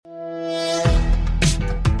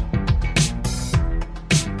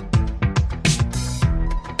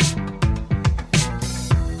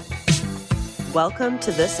Welcome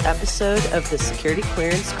to this episode of the Security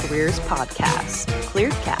Clearance Careers Podcast,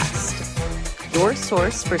 ClearedCast, your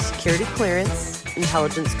source for security clearance,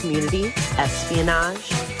 intelligence community, espionage,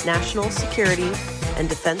 national security, and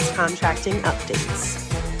defense contracting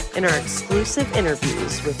updates, and our exclusive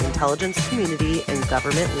interviews with intelligence community and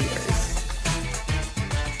government leaders.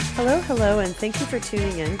 Hello, and thank you for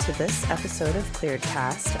tuning in to this episode of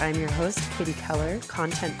ClearedCast. I'm your host, Katie Keller,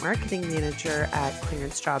 Content Marketing Manager at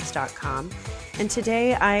clearancejobs.com. And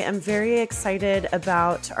today I am very excited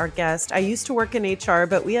about our guest. I used to work in HR,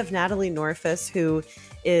 but we have Natalie Norfus, who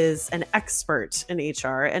is an expert in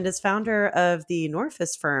HR and is founder of the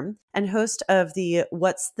Norfus firm and host of the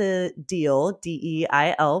What's the Deal,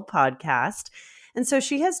 DEIL podcast. And so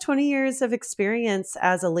she has 20 years of experience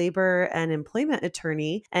as a labor and employment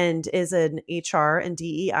attorney and is an HR and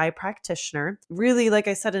DEI practitioner. Really, like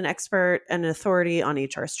I said, an expert and an authority on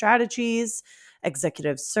HR strategies,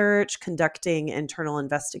 executive search, conducting internal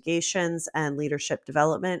investigations, and leadership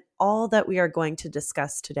development, all that we are going to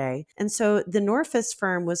discuss today. And so the Norfus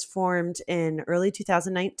firm was formed in early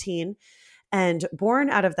 2019 and born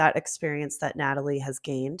out of that experience that Natalie has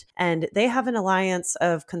gained. And they have an alliance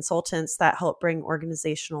of consultants that help bring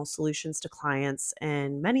organizational solutions to clients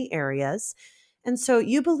in many areas. And so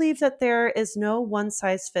you believe that there is no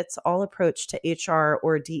one-size-fits-all approach to HR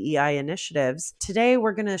or DEI initiatives. Today,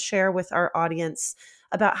 we're going to share with our audience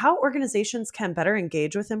about how organizations can better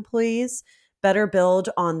engage with employees, better build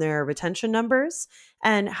on their retention numbers,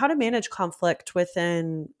 and how to manage conflict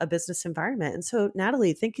within a business environment. And so,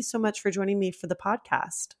 Natalie, thank you so much for joining me for the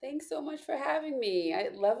podcast. Thanks so much for having me.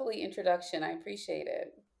 Lovely introduction. I appreciate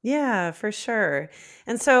it. Yeah, for sure.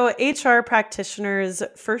 And so HR practitioners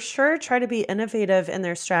for sure try to be innovative in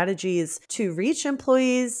their strategies to reach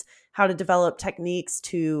employees, how to develop techniques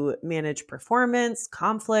to manage performance,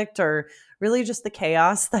 conflict, or really just the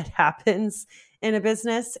chaos that happens in a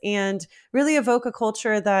business, and really evoke a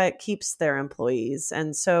culture that keeps their employees.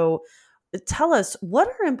 And so tell us, what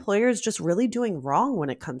are employers just really doing wrong when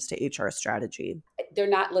it comes to HR strategy? They're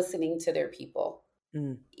not listening to their people.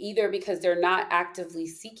 Either because they're not actively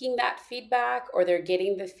seeking that feedback, or they're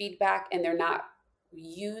getting the feedback and they're not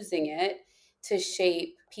using it to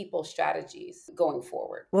shape people's strategies going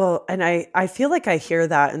forward. Well, and I feel like I hear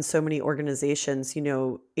that in so many organizations. You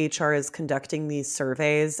know, HR is conducting these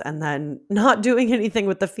surveys and then not doing anything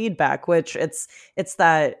with the feedback, which it's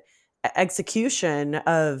that execution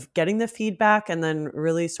of getting the feedback and then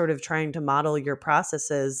really sort of trying to model your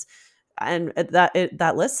processes. And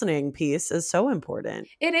that listening piece is so important.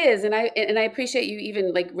 It is, and I appreciate you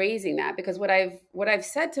even like raising that, because what I've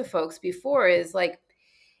said to folks before is like,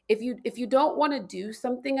 if you don't want to do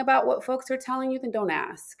something about what folks are telling you, then don't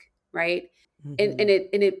ask, right?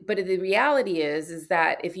 Mm-hmm. But the reality is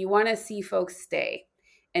that if you want to see folks stay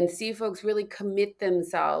and see folks really commit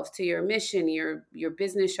themselves to your mission, your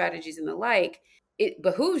business strategies and the like, it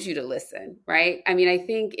behooves you to listen, right? I mean, I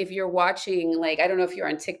think if you're watching, like, I don't know if you're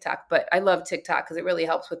on TikTok, but I love TikTok because it really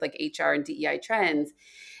helps with like HR and DEI trends.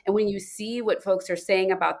 And when you see what folks are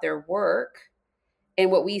saying about their work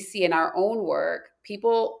and what we see in our own work,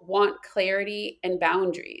 people want clarity and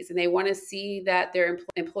boundaries, and they want to see that their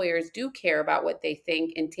employers do care about what they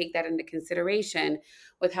think and take that into consideration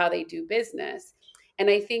with how they do business. And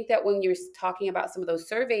I think that when you're talking about some of those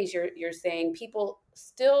surveys, you're saying people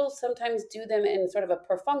still sometimes do them in sort of a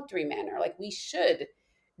perfunctory manner, like we should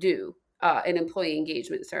do an employee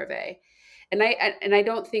engagement survey. And I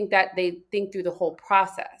don't think that they think through the whole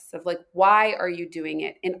process of like, why are you doing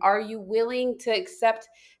it? And are you willing to accept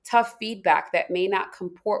tough feedback that may not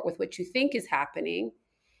comport with what you think is happening,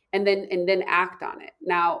 and then act on it?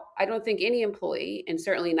 Now, I don't think any employee, and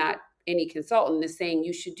certainly not any consultant, is saying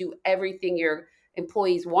you should do everything your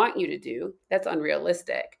employees want you to do. That's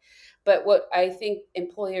unrealistic. But what I think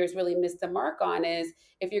employers really miss the mark on is,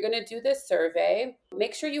 if you're going to do this survey,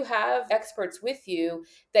 make sure you have experts with you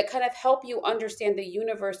that kind of help you understand the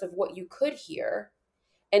universe of what you could hear.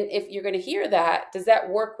 And if you're going to hear that, does that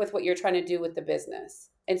work with what you're trying to do with the business?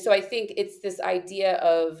 And so I think it's this idea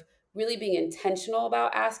of really being intentional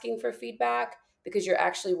about asking for feedback because you're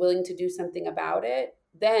actually willing to do something about it.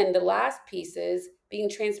 Then the last piece is being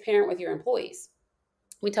transparent with your employees.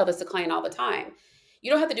 We tell this to clients all the time.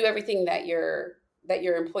 You don't have to do everything that your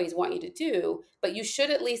employees want you to do, but you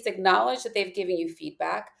should at least acknowledge that they've given you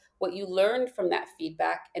feedback, what you learned from that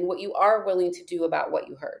feedback, and what you are willing to do about what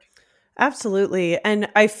you heard. Absolutely. And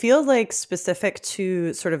I feel like specific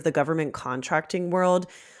to sort of the government contracting world,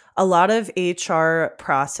 a lot of HR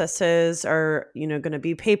processes are, going to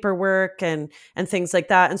be paperwork and things like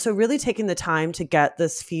that. And so really taking the time to get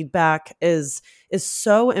this feedback is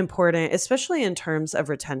so important, especially in terms of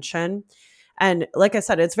retention. And like I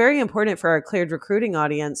said, it's very important for our cleared recruiting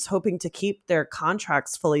audience hoping to keep their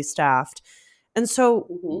contracts fully staffed. And so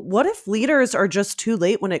what if leaders are just too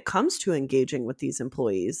late when it comes to engaging with these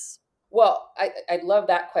employees? Well, I love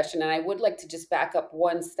that question. And I would like to just back up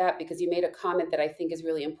one step because you made a comment that I think is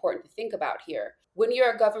really important to think about here. When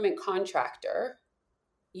you're a government contractor,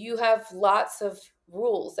 you have lots of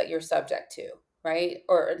rules that you're subject to, right?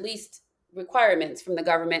 Or at least requirements from the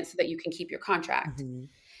government so that you can keep your contract. Mhm.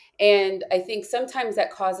 And I think sometimes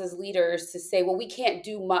that causes leaders to say, well, we can't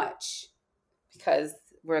do much because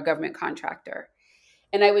we're a government contractor.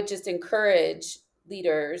 And I would just encourage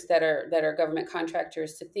leaders that are government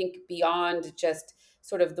contractors to think beyond just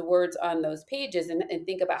sort of the words on those pages and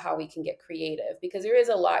think about how we can get creative, because there is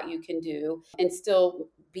a lot you can do and still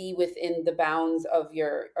be within the bounds of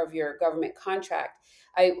your government contract.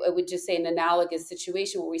 I would just say an analogous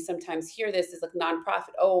situation where we sometimes hear this is like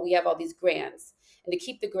nonprofit. Oh, we have all these grants, and to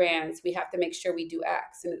keep the grants, we have to make sure we do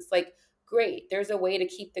X. And it's like, great, there's a way to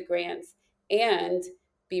keep the grants and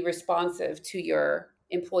be responsive to your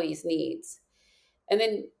employees' needs. And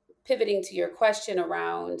then pivoting to your question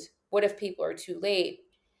around what if people are too late?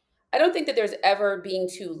 I don't think that there's ever being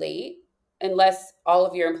too late unless all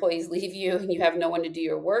of your employees leave you and you have no one to do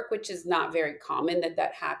your work, which is not very common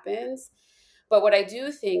that happens. But what I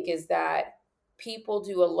do think is that people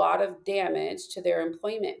do a lot of damage to their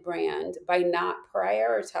employment brand by not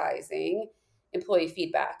prioritizing employee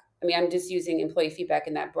feedback. I mean, I'm just using employee feedback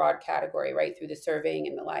in that broad category, right, through the surveying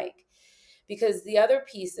and the like. Because the other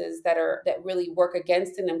pieces that really work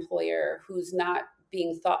against an employer who's not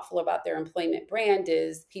being thoughtful about their employment brand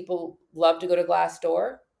is people love to go to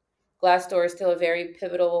Glassdoor. Glassdoor is still a very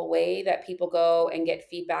pivotal way that people go and get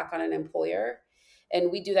feedback on an employer.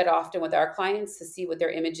 And we do that often with our clients to see what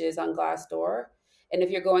their image is on Glassdoor. And if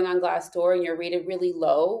you're going on Glassdoor and you're rated really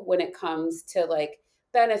low when it comes to like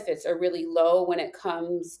benefits, or really low when it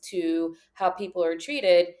comes to how people are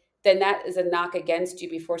treated, then that is a knock against you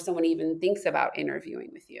before someone even thinks about interviewing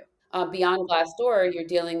with you. Beyond Glassdoor, you're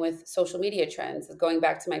dealing with social media trends. Going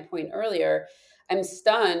back to my point earlier, I'm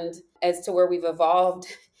stunned as to where we've evolved,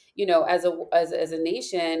 as a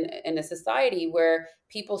nation and a society where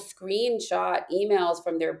people screenshot emails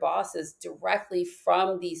from their bosses directly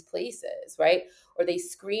from these places, right? Or they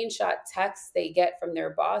screenshot texts they get from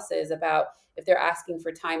their bosses about if they're asking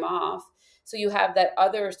for time off. So you have that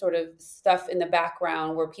other sort of stuff in the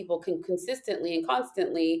background where people can consistently and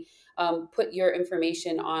constantly put your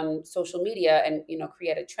information on social media and,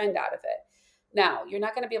 create a trend out of it. Now, you're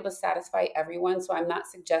not going to be able to satisfy everyone. So I'm not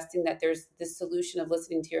suggesting that there's this solution of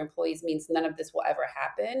listening to your employees means none of this will ever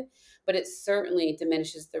happen, but it certainly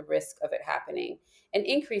diminishes the risk of it happening and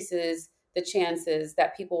increases the chances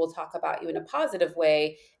that people will talk about you in a positive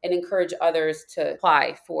way and encourage others to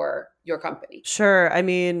apply for your company. Sure. I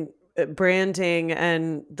mean, branding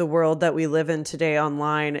and the world that we live in today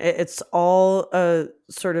online, it's all a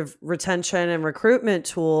sort of retention and recruitment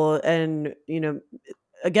tool. And,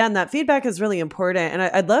 again, that feedback is really important. And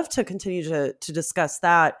I'd love to continue to discuss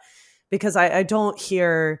that because I don't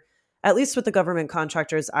hear, at least with the government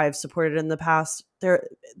contractors I've supported in the past,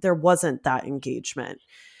 there wasn't that engagement.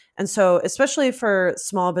 And so especially for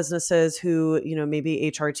small businesses who,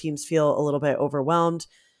 maybe HR teams feel a little bit overwhelmed,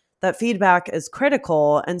 that feedback is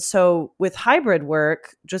critical. And so with hybrid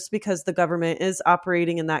work, just because the government is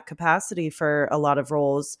operating in that capacity for a lot of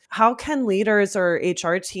roles, how can leaders or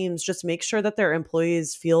HR teams just make sure that their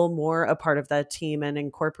employees feel more a part of that team and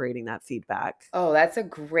incorporating that feedback? Oh, that's a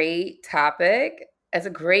great topic. That's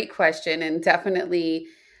a great question. And definitely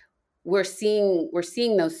we're seeing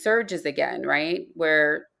those surges again, right?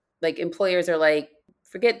 Where like employers are like,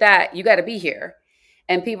 forget that, you got to be here.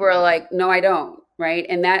 And people are like, no, I don't. Right.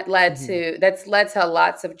 And that led to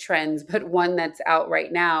lots of trends. But one that's out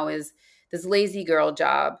right now is this lazy girl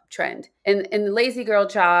job trend. And the lazy girl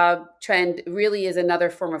job trend really is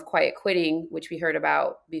another form of quiet quitting, which we heard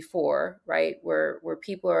about before, right? Where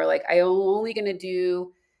people are like, I'm only going to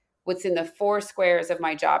do what's in the 4 squares of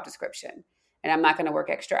my job description. And I'm not going to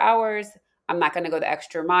work extra hours. I'm not going to go the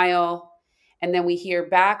extra mile. And then we hear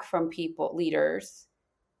back from leaders,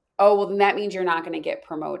 oh, well, then that means you're not going to get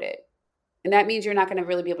promoted. And that means you're not going to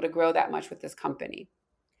really be able to grow that much with this company.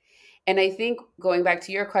 And I think going back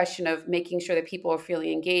to your question of making sure that people are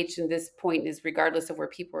feeling engaged, and this point is regardless of where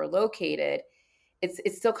people are located,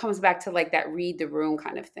 it still comes back to like that read the room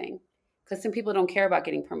kind of thing. Because some people don't care about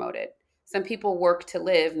getting promoted. Some people work to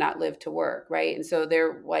live, not live to work, right? And so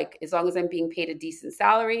they're like, as long as I'm being paid a decent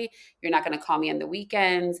salary, you're not going to call me on the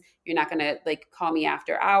weekends, you're not going to like call me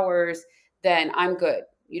after hours, then I'm good.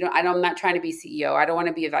 I'm not trying to be CEO. I don't want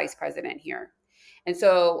to be a vice president here. And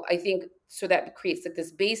so I think So that creates like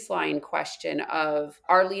this baseline question of,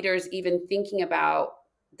 are leaders even thinking about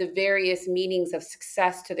the various meanings of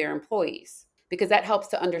success to their employees? Because that helps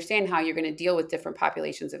to understand how you're going to deal with different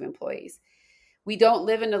populations of employees. We don't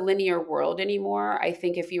live in a linear world anymore. I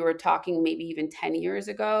think if you were talking maybe even 10 years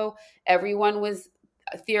ago, everyone was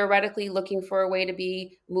theoretically looking for a way to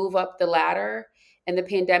move up the ladder. And the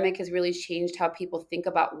pandemic has really changed how people think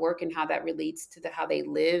about work and how that relates to how they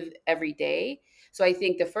live every day. So I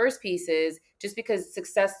think the first piece is, just because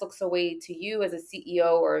success looks away to you as a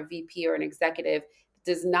CEO or a VP or an executive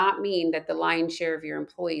does not mean that the lion's share of your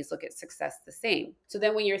employees look at success the same. So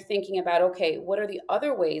then when you're thinking about, okay, what are the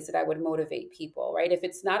other ways that I would motivate people, right? If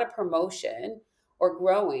it's not a promotion or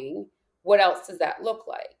growing, what else does that look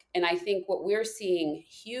like? And I think what we're seeing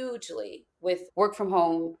hugely with work from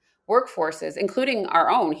home workforces, including our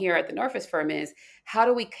own here at the Norfus firm, is, how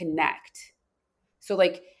do we connect? So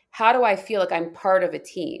like, how do I feel like I'm part of a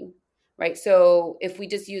team? Right. So if we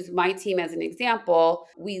just use my team as an example,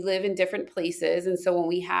 we live in different places. And so when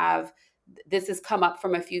we have, this has come up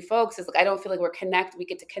from a few folks, it's like, I don't feel like we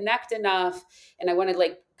get to connect enough. And I want to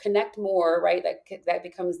like connect more, right? That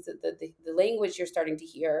becomes the language you're starting to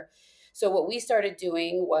hear. So what we started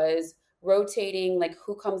doing was rotating like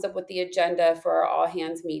who comes up with the agenda for our all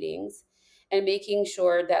hands meetings, and making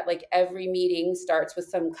sure that like every meeting starts with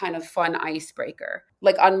some kind of fun icebreaker.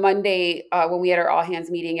 Like on Monday, when we had our all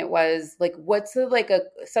hands meeting, it was like, what's a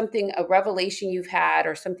revelation you've had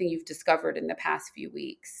or something you've discovered in the past few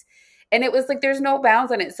weeks? And it was like, there's no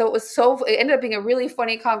bounds on it. So it ended up being a really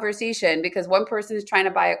funny conversation, because one person is trying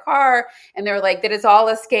to buy a car and they're like, that it's all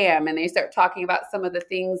a scam. And they start talking about some of the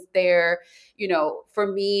things there.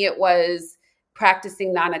 For me, it was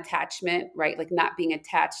practicing non-attachment, right? Like not being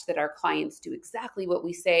attached, that our clients do exactly what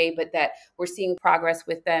we say, but that we're seeing progress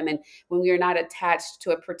with them. And when we are not attached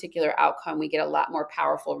to a particular outcome, we get a lot more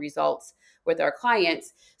powerful results with our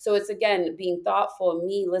clients. So it's, again, being thoughtful and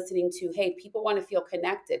me listening to, hey, people want to feel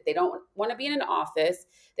connected. They don't want to be in an office.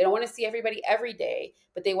 They don't want to see everybody every day,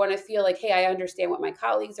 but they want to feel like, hey, I understand what my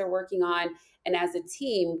colleagues are working on. And as a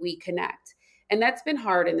team, we connect. And that's been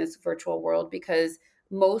hard in this virtual world, because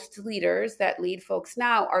most leaders that lead folks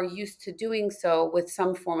now are used to doing so with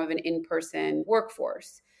some form of an in-person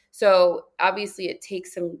workforce. So obviously it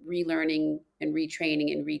takes some relearning and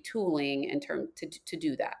retraining and retooling in terms to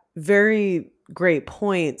do that. Very great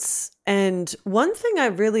points. And one thing I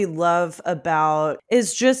really love about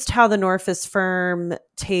is just how the Norfus firm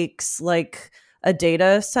takes like a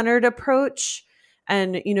data-centered approach.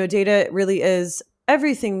 And, data really is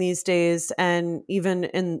everything these days, and even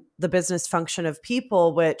in the business function of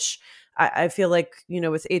people, which I feel like,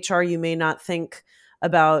 with HR, you may not think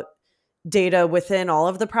about data within all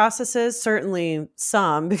of the processes, certainly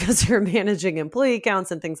some, because you're managing employee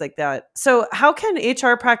counts and things like that. So how can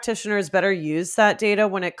HR practitioners better use that data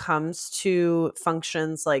when it comes to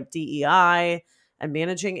functions like DEI and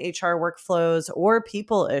managing HR workflows or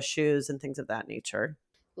people issues and things of that nature?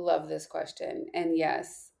 Love this question. And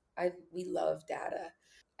yes, we love data.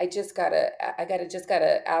 I just got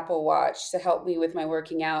a Apple Watch to help me with my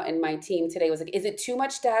working out, and my team today was like, "Is it too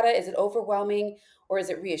much data? Is it overwhelming, or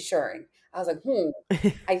is it reassuring?" I was like,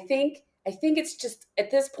 I think it's just,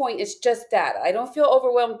 at this point, it's just data. I don't feel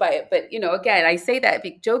overwhelmed by it, but again, I say that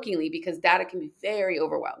jokingly, because data can be very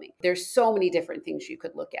overwhelming. There's so many different things you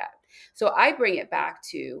could look at. So I bring it back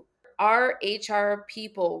to, are HR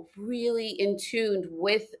people really in tune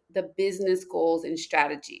with the business goals and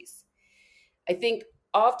strategies? I think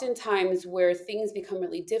oftentimes where things become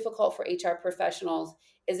really difficult for HR professionals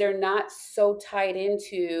is they're not so tied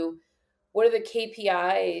into, what are the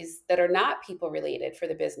KPIs that are not people related for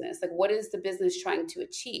the business? Like, what is the business trying to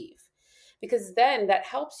achieve? Because then that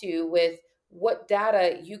helps you with what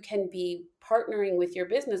data you can be partnering with your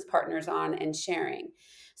business partners on and sharing.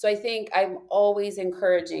 So I think I'm always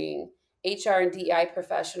encouraging HR and DEI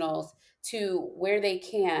professionals to, where they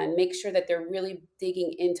can, make sure that they're really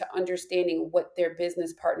digging into understanding what their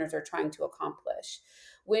business partners are trying to accomplish.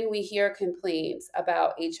 When we hear complaints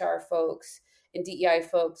about HR folks and DEI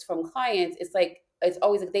folks from clients, it's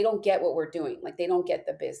always like they don't get what we're doing, like they don't get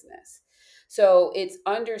the business. So it's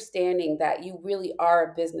understanding that you really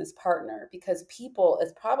are a business partner, because people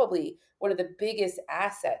is probably one of the biggest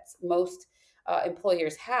assets most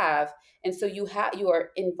employers have. And so you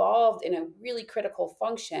are involved in a really critical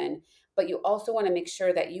function, but you also want to make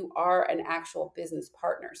sure that you are an actual business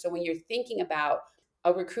partner. So when you're thinking about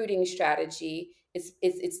a recruiting strategy,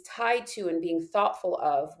 it's tied to and being thoughtful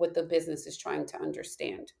of what the business is trying to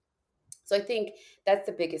understand. So I think that's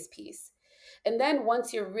the biggest piece. And then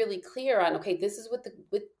once you're really clear on, okay, this is what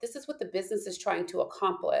the business is trying to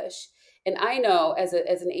accomplish. And I know as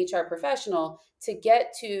an HR professional, to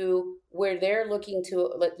get to where they're looking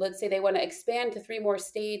to, let's say they want to expand to 3 more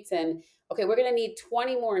states, and okay, we're going to need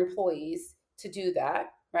 20 more employees to do that,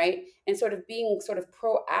 right? And sort of being sort of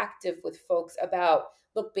proactive with folks about,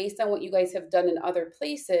 look, based on what you guys have done in other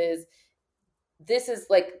places, this is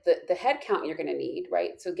like the head count you're going to need,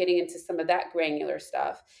 right? So getting into some of that granular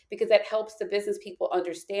stuff, because that helps the business people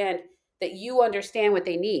understand that you understand what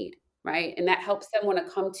they need, right? And that helps them want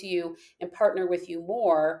to come to you and partner with you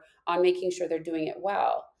more on making sure they're doing it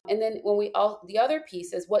well. And then the other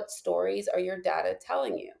piece is, what stories are your data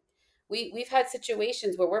telling you? We've had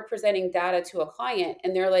situations where we're presenting data to a client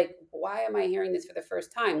and they're like, why am I hearing this for the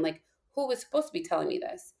first time? Like, who was supposed to be telling me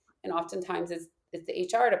this? And oftentimes it's the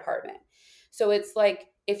HR department. So it's like,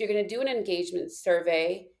 if you're going to do an engagement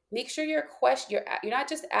survey, make sure you're not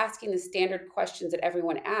just asking the standard questions that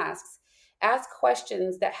everyone asks. Ask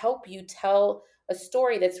questions that help you tell a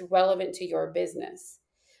story that's relevant to your business.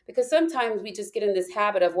 Because sometimes we just get in this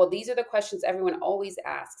habit of, well, these are the questions everyone always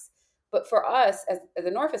asks. But for us, as a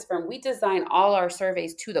Norfus firm, we design all our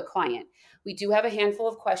surveys to the client. We do have a handful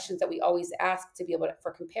of questions that we always ask to be able to,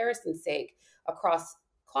 for comparison's sake, across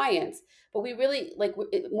clients. But we really, like,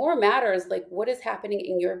 it more matters, like, what is happening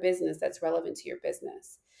in your business that's relevant to your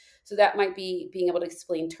business. So that might be being able to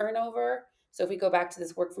explain turnover. So if we go back to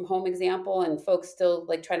this work from home example and folks still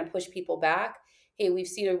like trying to push people back, hey, we've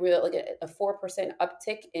seen a 4%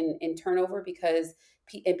 uptick in turnover because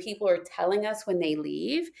and people are telling us when they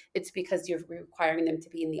leave, it's because you're requiring them to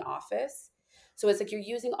be in the office. So it's like you're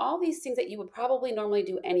using all these things that you would probably normally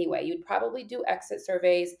do anyway. You'd probably do exit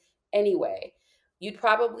surveys anyway. You'd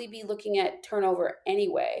probably be looking at turnover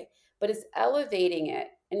anyway, but it's elevating it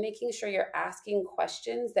and making sure you're asking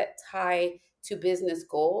questions that tie to business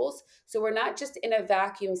goals. So we're not just in a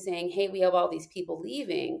vacuum saying, hey, we have all these people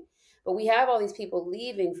leaving, but we have all these people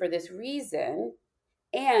leaving for this reason.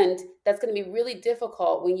 And that's going to be really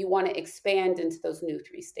difficult when you want to expand into those new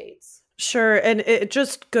 3 states. Sure. And it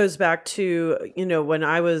just goes back to, when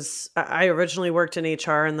I originally worked in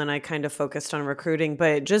HR and then I kind of focused on recruiting,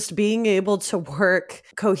 but just being able to work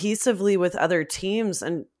cohesively with other teams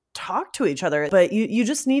and talk to each other. But you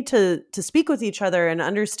just need to speak with each other and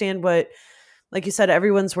understand what, like you said,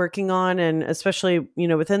 everyone's working on, and especially,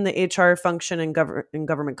 within the HR function and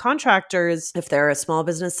government contractors, if they're a small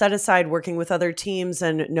business set aside, working with other teams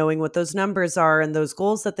and knowing what those numbers are and those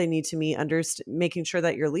goals that they need to meet, making sure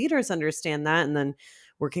that your leaders understand that, and then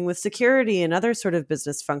working with security and other sort of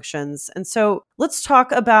business functions. And so let's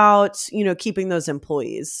talk about, keeping those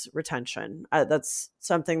employees, retention. That's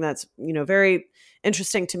something that's, very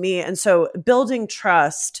interesting to me. And so building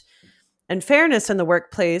trust and fairness in the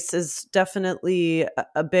workplace is definitely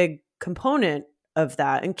a big component of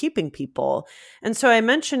that, and keeping people. And so I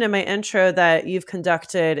mentioned in my intro that you've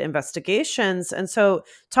conducted investigations. And so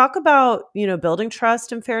talk about, building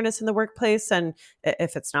trust and fairness in the workplace. And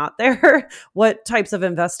if it's not there, what types of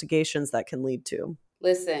investigations that can lead to.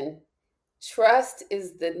 Listen, trust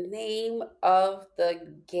is the name of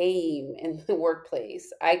the game in the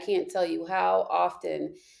workplace. I can't tell you how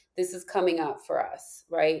often this is coming up for us,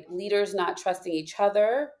 right? Leaders not trusting each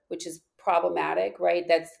other, which is problematic, right?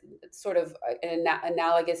 That's sort of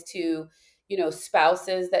analogous to,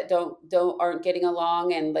 spouses that aren't getting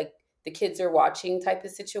along and like the kids are watching type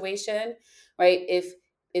of situation, right?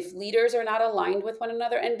 If leaders are not aligned with one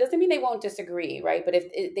another, and it doesn't mean they won't disagree, right? But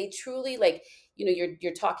if they truly, like,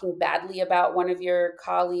 you're talking badly about one of your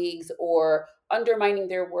colleagues or undermining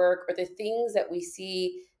their work or the things that we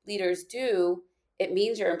see leaders do, it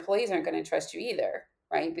means your employees aren't going to trust you either,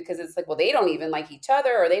 right? Because it's like, well, they don't even like each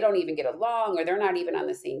other, or they don't even get along, or they're not even on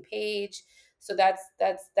the same page. So that's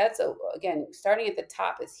again, starting at the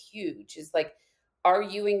top is huge. Is like, are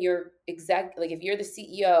you and your like, if you're the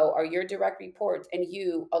CEO, are your direct reports and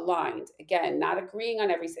you aligned? Again, not agreeing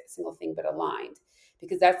on every single thing, but aligned,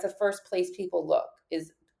 because that's the first place people look.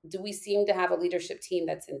 Is, do we seem to have a leadership team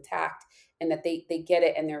that's intact and that they get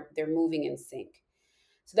it and they're moving in sync?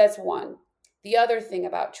 So that's one. The other thing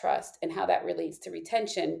about trust and how that relates to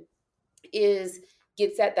retention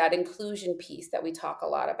gets at that inclusion piece that we talk a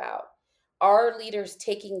lot about. Are leaders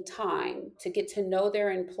taking time to get to know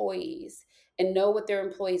their employees and know what their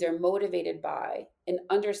employees are motivated by and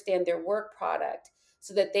understand their work product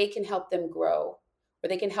so that they can help them grow, or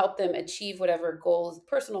they can help them achieve whatever goals,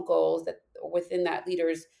 personal goals that within that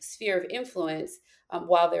leader's sphere of influence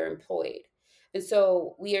while they're employed? And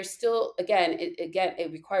so we are still,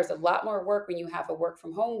 it requires a lot more work when you have a work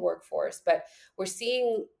from home workforce, but we're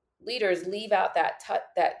seeing leaders leave out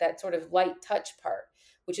that sort of light touch part,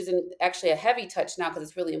 which is actually a heavy touch now because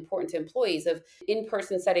it's really important to employees, of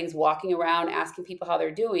in-person settings, walking around, asking people how they're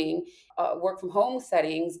doing, work from home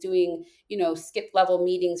settings, doing, skip level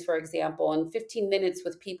meetings, for example, and 15 minutes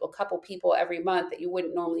with people, a couple people every month that you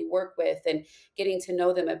wouldn't normally work with, and getting to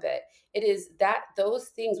know them a bit. It is those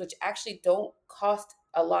things which actually don't cost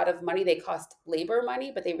a lot of money. They cost labor money,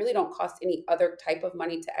 but they really don't cost any other type of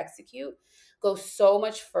money to execute, go so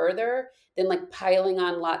much further than like piling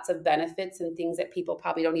on lots of benefits and things that people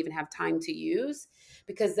probably don't even have time to use,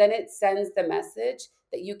 because then it sends the message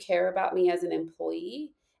that you care about me as an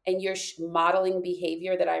employee and you're modeling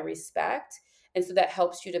behavior that I respect. And so that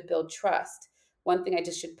helps you to build trust. One thing I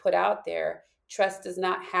just should put out there: trust does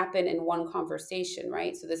not happen in one conversation,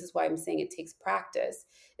 right? So this is why I'm saying it takes practice.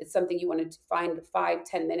 It's something you want to find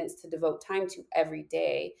 5-10 minutes to devote time to every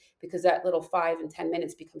day, because that little 5 and 10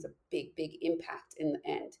 minutes becomes a big, big impact in the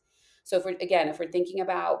end. So if we're thinking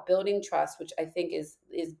about building trust, which I think is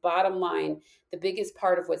bottom line, the biggest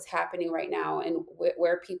part of what's happening right now, and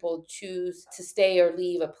where people choose to stay or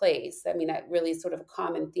leave a place, I mean, that really is sort of a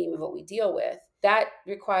common theme of what we deal with. That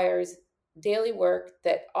requires daily work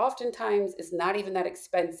that oftentimes is not even that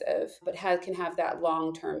expensive, but can have that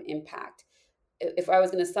long-term impact. If I was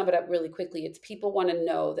going to sum it up really quickly, it's people want to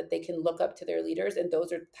know that they can look up to their leaders, and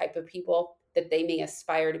those are the type of people that they may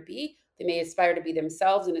aspire to be. They may aspire to be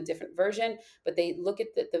themselves in a different version, but they look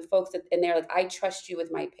at the folks and they're like, I trust you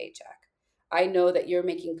with my paycheck. I know that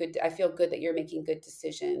I feel good that you're making good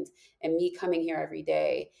decisions, and me coming here every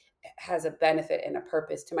day has a benefit and a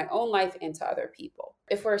purpose to my own life and to other people.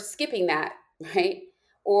 If we're skipping that, right?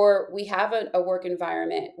 Or we have a work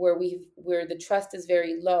environment where the trust is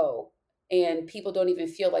very low and people don't even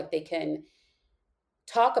feel like they can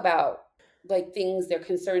talk about like things they're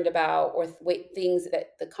concerned about, or things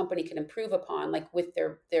that the company can improve upon, like with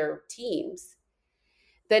their teams,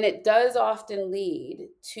 then it does often lead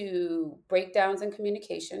to breakdowns in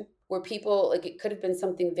communication, where people, like, it could have been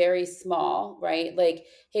something very small, right? Like,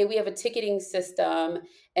 hey, we have a ticketing system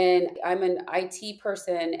and I'm an IT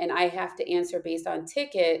person and I have to answer based on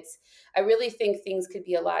tickets. I really think things could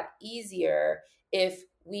be a lot easier if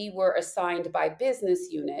we were assigned by business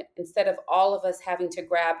unit instead of all of us having to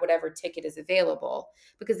grab whatever ticket is available,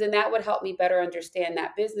 because then that would help me better understand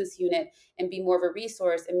that business unit and be more of a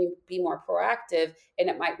resource and be more proactive, and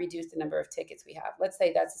it might reduce the number of tickets we have. Let's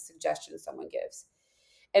say that's a suggestion someone gives.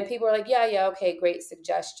 And people are like, yeah, okay, great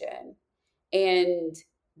suggestion. And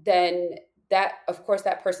then that, of course,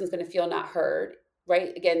 that person's going to feel not heard,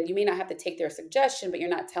 right? Again, you may not have to take their suggestion, but you're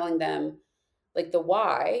not telling them like the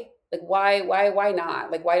why. Like, why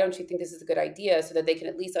not? Like, why don't you think this is a good idea, so that they can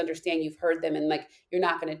at least understand you've heard them, and like, you're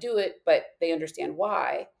not going to do it, but they understand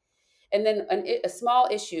why. And then a small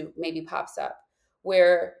issue maybe pops up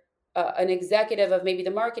where an executive of maybe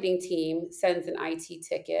the marketing team sends an IT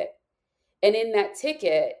ticket. And in that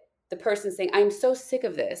ticket, the person's saying, I'm so sick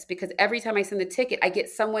of this because every time I send the ticket, I get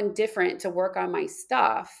someone different to work on my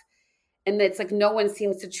stuff. And it's like no one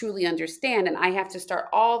seems to truly understand. And I have to start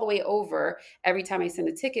all the way over every time I send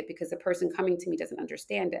a ticket because the person coming to me doesn't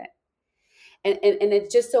understand it. And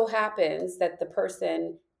it just so happens that the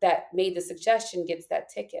person that made the suggestion gets that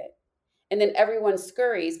ticket. And then everyone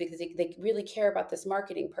scurries because they really care about this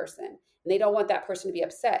marketing person. And they don't want that person to be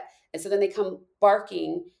upset. And so then they come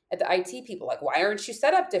barking at the IT people like, why aren't you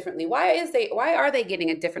set up differently? Why are they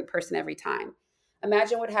getting a different person every time?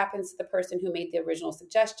 Imagine what happens to the person who made the original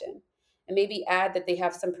suggestion. And maybe add that they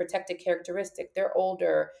have some protected characteristic. They're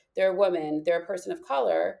older, they're a woman, they're a person of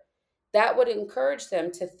color. That would encourage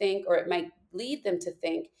them to think, or it might lead them to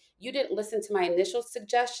think, you didn't listen to my initial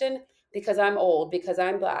suggestion because I'm old, because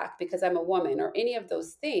I'm Black, because I'm a woman, or any of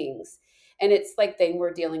those things. And it's like they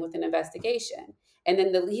were dealing with an investigation. And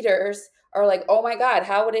then the leaders are like, oh my God,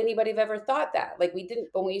 how would anybody have ever thought that? Like, we didn't.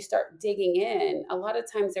 But when you start digging in, a lot of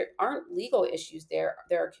times there aren't legal issues there.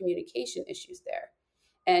 There are communication issues there.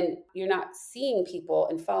 And you're not seeing people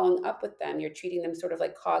and following up with them. You're treating them sort of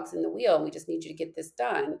like cogs in the wheel, and we just need you to get this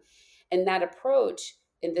done. And that approach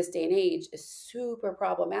in this day and age is super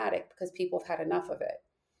problematic because people have had enough of it.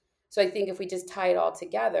 So I think if we just tie it all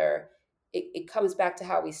together, it comes back to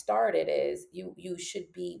how we started, is you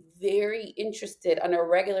should be very interested on a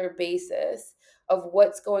regular basis of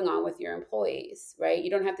what's going on with your employees, right?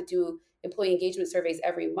 You don't have to do employee engagement surveys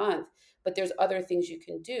every month, but there's other things you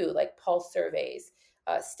can do, like pulse surveys,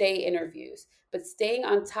 stay interviews, but staying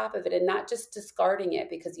on top of it and not just discarding it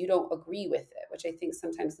because you don't agree with it, which I think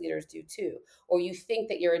sometimes leaders do too, or you think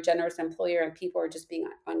that you're a generous employer and people are just being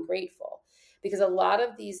ungrateful. Because a lot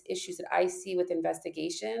of these issues that I see with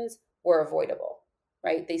investigations were avoidable,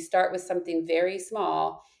 right? They start with something very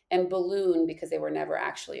small and balloon because they were never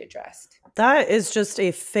actually addressed. That is just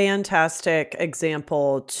a fantastic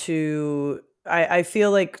example to, I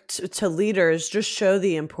feel like to leaders, just show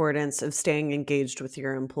the importance of staying engaged with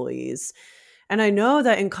your employees. And I know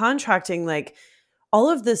that in contracting, like all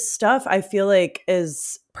of this stuff, I feel like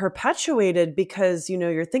is perpetuated because,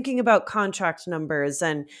 you're thinking about contract numbers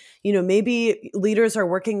and, maybe leaders are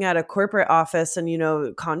working at a corporate office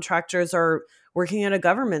and, contractors are working at a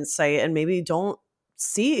government site and maybe don't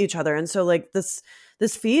see each other. And so like this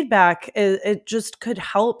feedback, it just could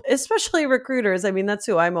help, especially recruiters. I mean, that's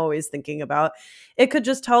who I'm always thinking about. It could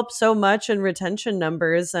just help so much in retention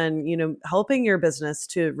numbers and, helping your business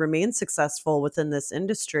to remain successful within this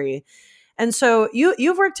industry. And so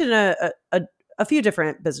you've worked in a few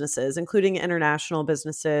different businesses, including international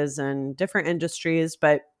businesses and different industries.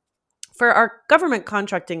 But for our government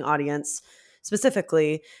contracting audience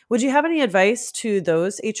specifically, would you have any advice to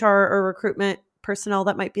those HR or recruitment personnel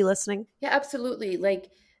that might be listening? Yeah, absolutely. Like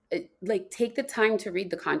take the time to read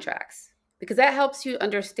the contracts, because that helps you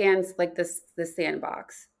understand like the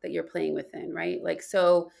sandbox that you're playing within, right? Like,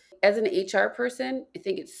 so as an HR person, I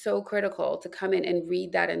think it's so critical to come in and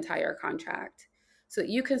read that entire contract so that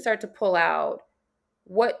you can start to pull out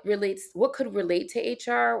what could relate to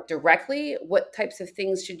HR directly, what types of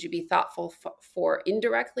things should you be thoughtful for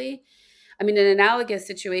indirectly. I mean, an analogous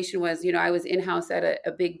situation was, I was in-house at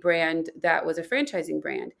a big brand that was a franchising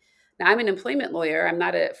brand. Now, I'm an employment lawyer. I'm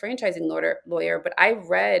not a franchising lawyer, but I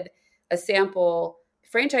read a sample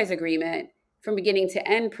franchise agreement from beginning to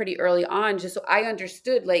end pretty early on, just so I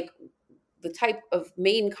understood like the type of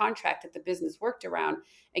main contract that the business worked around.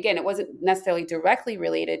 Again, it wasn't necessarily directly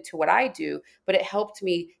related to what I do, but it helped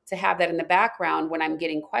me to have that in the background when I'm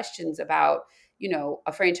getting questions about,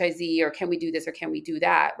 a franchisee, or can we do this or can we do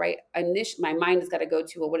that, right? My mind has got to go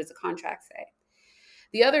to, well, what does the contract say?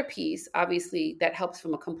 The other piece, obviously, that helps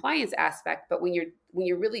from a compliance aspect, but when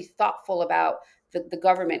you're really thoughtful about the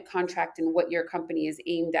government contract and what your company is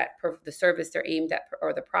aimed at, the service they're aimed at,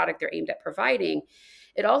 or the product they're aimed at providing,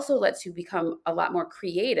 it also lets you become a lot more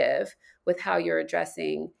creative with how you're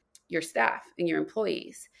addressing your staff and your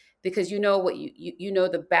employees, because you know what you know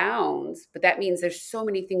the bounds, but that means there's so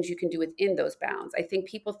many things you can do within those bounds. I think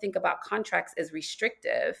people think about contracts as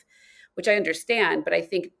restrictive, which I understand, but I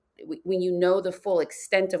think when you know the full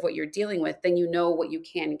extent of what you're dealing with, then you know what you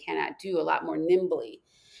can and cannot do a lot more nimbly.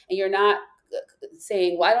 And you're not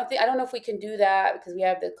saying, well, I don't know if we can do that because we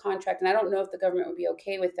have the contract and I don't know if the government would be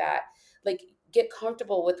okay with that. Like, get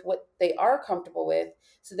comfortable with what they are comfortable with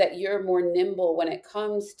so that you're more nimble when it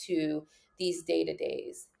comes to these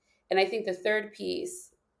day-to-days. And I think the third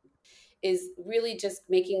piece is really just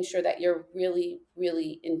making sure that you're really,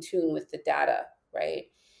 really in tune with the data, right?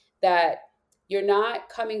 That you're not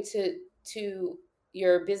coming to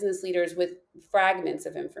your business leaders with fragments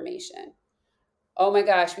of information. Oh my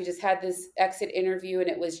gosh, we just had this exit interview and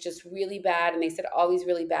it was just really bad. And they said all these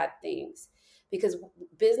really bad things, because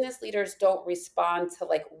business leaders don't respond to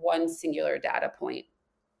like one singular data point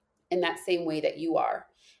in that same way that you are.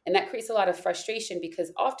 And that creates a lot of frustration,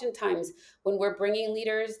 because oftentimes when we're bringing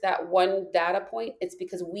leaders that one data point, it's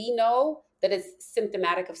because we know that it's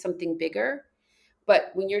symptomatic of something bigger.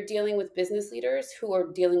 But when you're dealing with business leaders who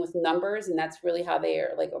are dealing with numbers, and that's really how they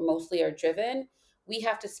are like mostly are driven, we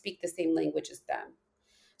have to speak the same language as them.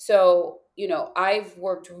 So, I've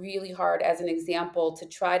worked really hard as an example to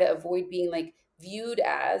try to avoid being like viewed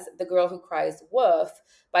as the girl who cries wolf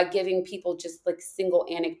by giving people just like single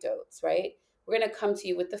anecdotes, right? We're going to come to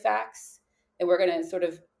you with the facts and we're going to sort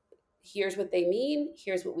of, here's what they mean,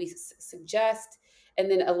 here's what we suggest, and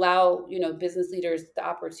then allow, business leaders the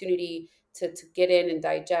opportunity to get in and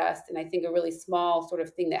digest. And I think a really small sort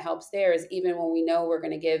of thing that helps there is, even when we know we're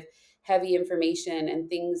going to give heavy information and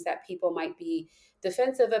things that people might be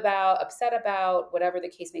defensive about, upset about, whatever the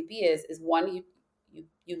case may be, is one,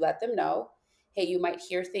 you let them know, hey, you might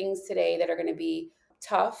hear things today that are going to be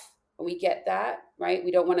tough. We get that, right? We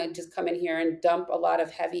don't want to just come in here and dump a lot of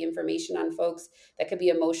heavy information on folks that could be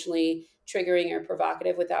emotionally triggering or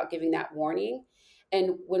provocative without giving that warning.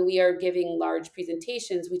 And when we are giving large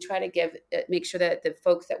presentations, we try to make sure that the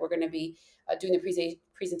folks that we're going to be doing the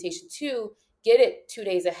presentation to get it 2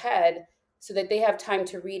 days ahead so that they have time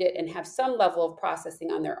to read it and have some level of processing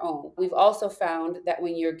on their own. We've also found that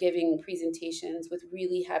when you're giving presentations with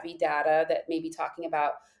really heavy data that may be talking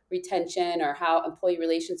about retention or how employee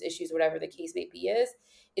relations issues, whatever the case may be,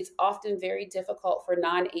 it's often very difficult for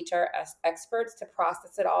non-HR experts to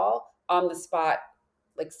process it all on the spot,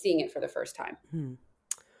 like seeing it for the first time.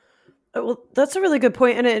 Well, that's a really good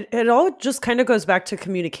point. And it all just kind of goes back to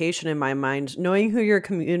communication in my mind, knowing who you're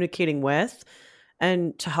communicating with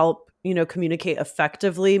and to help communicate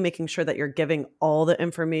effectively, making sure that you're giving all the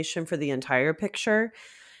information for the entire picture.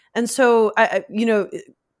 And so,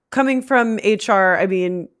 coming from HR, I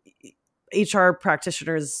mean, HR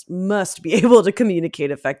practitioners must be able to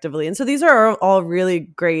communicate effectively. And so these are all really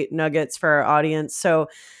great nuggets for our audience. So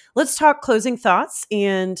let's talk closing thoughts.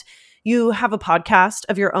 And you have a podcast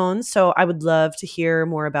of your own. So I would love to hear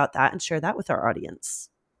more about that and share that with our audience.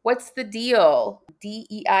 What's the deal?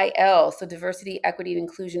 DEIL, so diversity, equity, and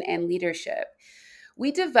inclusion, and leadership.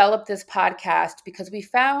 We developed this podcast because we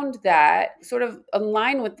found that, sort of in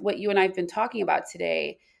line with what you and I have been talking about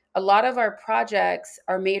today, a lot of our projects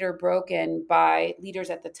are made or broken by leaders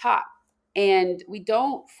at the top. And we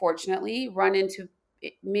don't, fortunately, run into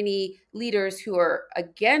many leaders who are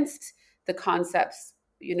against the concepts,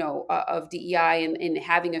 of DEI and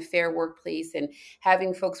having a fair workplace and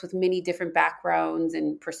having folks with many different backgrounds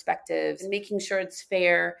and perspectives and making sure it's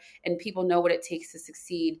fair and people know what it takes to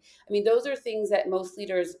succeed. I mean, those are things that most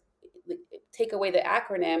leaders, take away the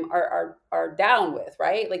acronym, are down with,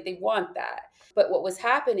 right? Like, they want that. But what was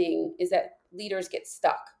happening is that leaders get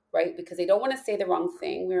stuck, right? Because they don't want to say the wrong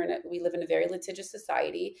thing. We live in a very litigious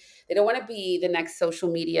society. They don't want to be the next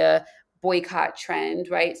social media boycott trend,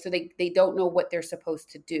 right? So they don't know what they're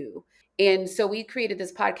supposed to do. And so we created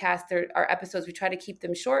this podcast. Our episodes, we try to keep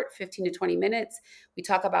them short, 15 to 20 minutes. We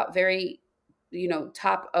talk about very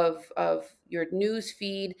top of your news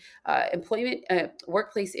feed, employment,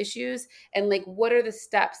 workplace issues, and like, what are the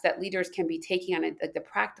steps that leaders can be taking on it, like the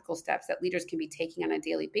practical steps that leaders can be taking on a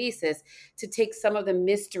daily basis to take some of the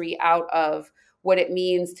mystery out of what it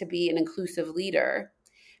means to be an inclusive leader.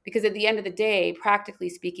 Because at the end of the day, practically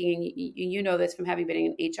speaking, and you know this from having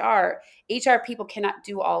been in HR people cannot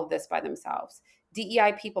do all of this by themselves.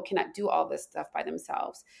 DEI people cannot do all this stuff by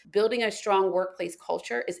themselves. Building a strong workplace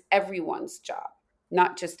culture is everyone's job,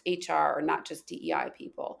 not just HR or not just DEI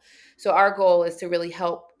people. So our goal is to really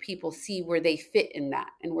help people see where they fit in that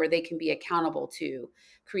and where they can be accountable to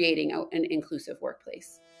creating an inclusive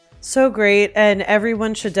workplace. So great. And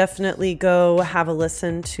everyone should definitely go have a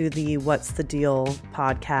listen to the What's the Deal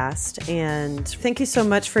podcast. And thank you so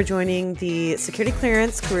much for joining the Security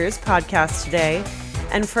Clearance Careers podcast today.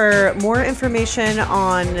 And for more information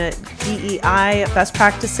on DEI best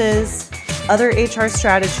practices, other HR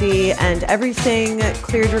strategy, and everything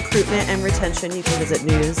cleared recruitment and retention, you can visit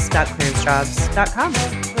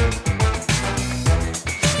news.clearancejobs.com.